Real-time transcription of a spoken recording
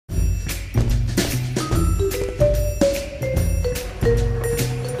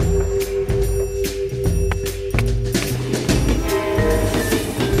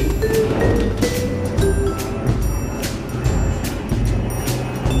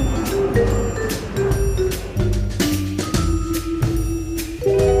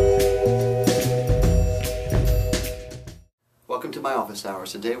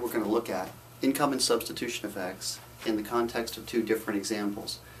course. Today we're going to look at income and substitution effects in the context of two different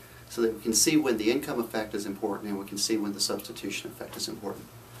examples so that we can see when the income effect is important and we can see when the substitution effect is important.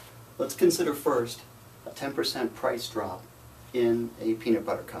 Let's consider first a 10% price drop in a peanut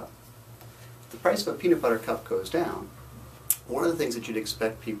butter cup. If the price of a peanut butter cup goes down, one of the things that you'd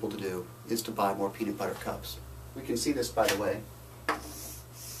expect people to do is to buy more peanut butter cups. We can see this, by the way,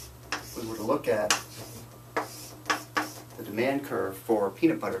 if we were to look at the demand curve for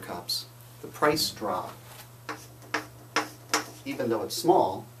peanut butter cups. The price drop, even though it's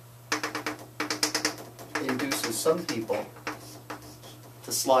small, induces some people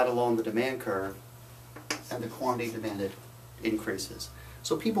to slide along the demand curve, and the quantity demanded increases.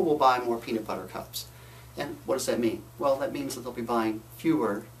 So people will buy more peanut butter cups. And what does that mean? Well, that means that they'll be buying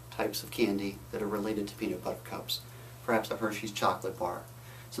fewer types of candy that are related to peanut butter cups, perhaps a Hershey's chocolate bar.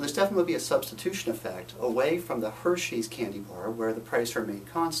 So there's definitely be a substitution effect away from the Hershey's candy bar, where the price remained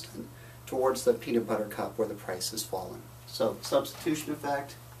constant, towards the peanut butter cup, where the price has fallen. So substitution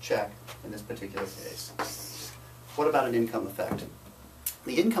effect, check in this particular case. What about an income effect?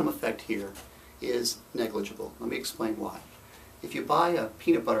 The income effect here is negligible. Let me explain why. If you buy a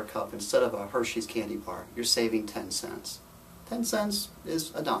peanut butter cup instead of a Hershey's candy bar, you're saving 10 cents. 10 cents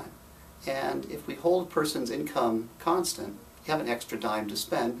is a dime. And if we hold a person's income constant, you have an extra dime to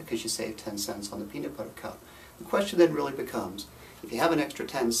spend because you save 10 cents on the peanut butter cup. The question then really becomes, if you have an extra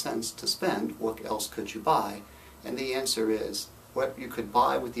 10 cents to spend, what else could you buy? And the answer is, what you could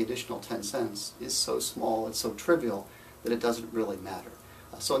buy with the additional 10 cents is so small, it's so trivial, that it doesn't really matter.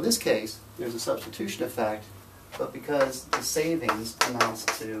 So in this case, there's a substitution effect, but because the savings amounts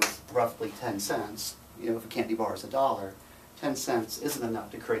to roughly 10 cents, if a candy bar is $1, 10 cents isn't enough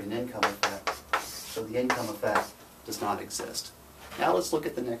to create an income effect. So the income effect does not exist. Now let's look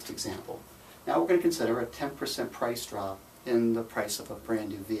at the next example. Now we're going to consider a 10% price drop in the price of a brand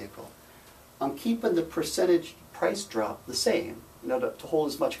new vehicle. I'm keeping the percentage price drop the same, to hold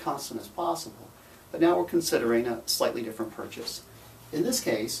as much constant as possible. But now we're considering a slightly different purchase. In this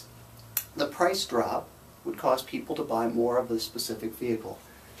case, the price drop would cause people to buy more of the specific vehicle.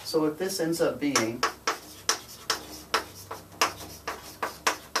 So if this ends up being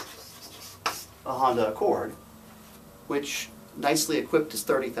a Honda Accord, which nicely equipped is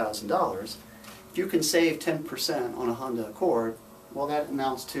 $30,000, if you can save 10% on a Honda Accord, well, that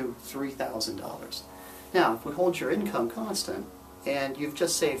amounts to $3,000. Now, if we hold your income constant and you've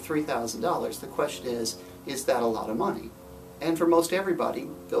just saved $3,000, the question is that a lot of money? And for most everybody,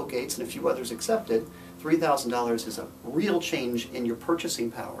 Bill Gates and a few others accepted, $3,000 is a real change in your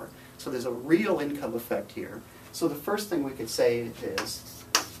purchasing power. So there's a real income effect here. So the first thing we could say is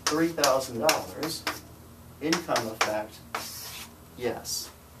 $3,000 income effect, yes.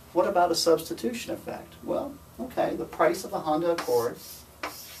 What about a substitution effect? Well, okay, the price of a Honda Accord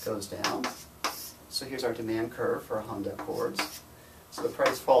goes down. So here's our demand curve for a Honda Accords. So the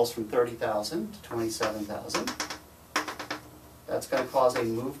price falls from $30,000 to $27,000. That's going to cause a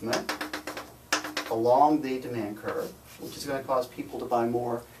movement along the demand curve, which is going to cause people to buy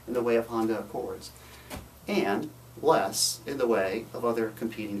more in the way of Honda Accords, and less in the way of other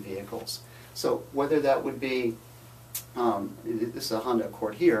competing vehicles. So whether that would be, this is a Honda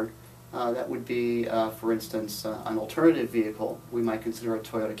Accord here, that would be, for instance, an alternative vehicle. We might consider a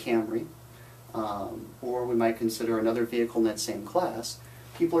Toyota Camry, or we might consider another vehicle in that same class.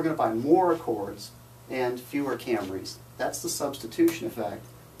 People are going to buy more Accords and fewer Camrys. That's the substitution effect.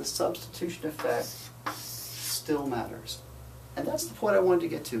 The substitution effect still matters. And that's the point I wanted to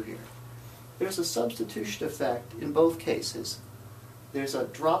get to here. There's a substitution effect in both cases. There's a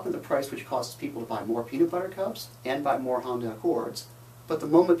drop in the price which causes people to buy more peanut butter cups and buy more Honda Accords. But the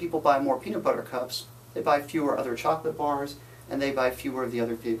moment people buy more peanut butter cups, they buy fewer other chocolate bars, and they buy fewer of the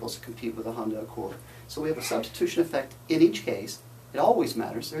other vehicles to compete with a Honda Accord. So we have a substitution effect in each case. It always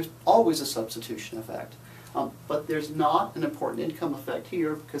matters. There's always a substitution effect. But there's not an important income effect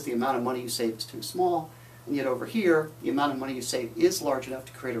here because the amount of money you save is too small. And yet over here, the amount of money you save is large enough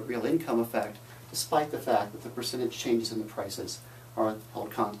to create a real income effect, despite the fact that the percentage changes in the prices are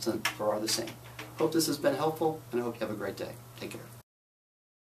held constant or are the same. Hope this has been helpful, and I hope you have a great day. Take care.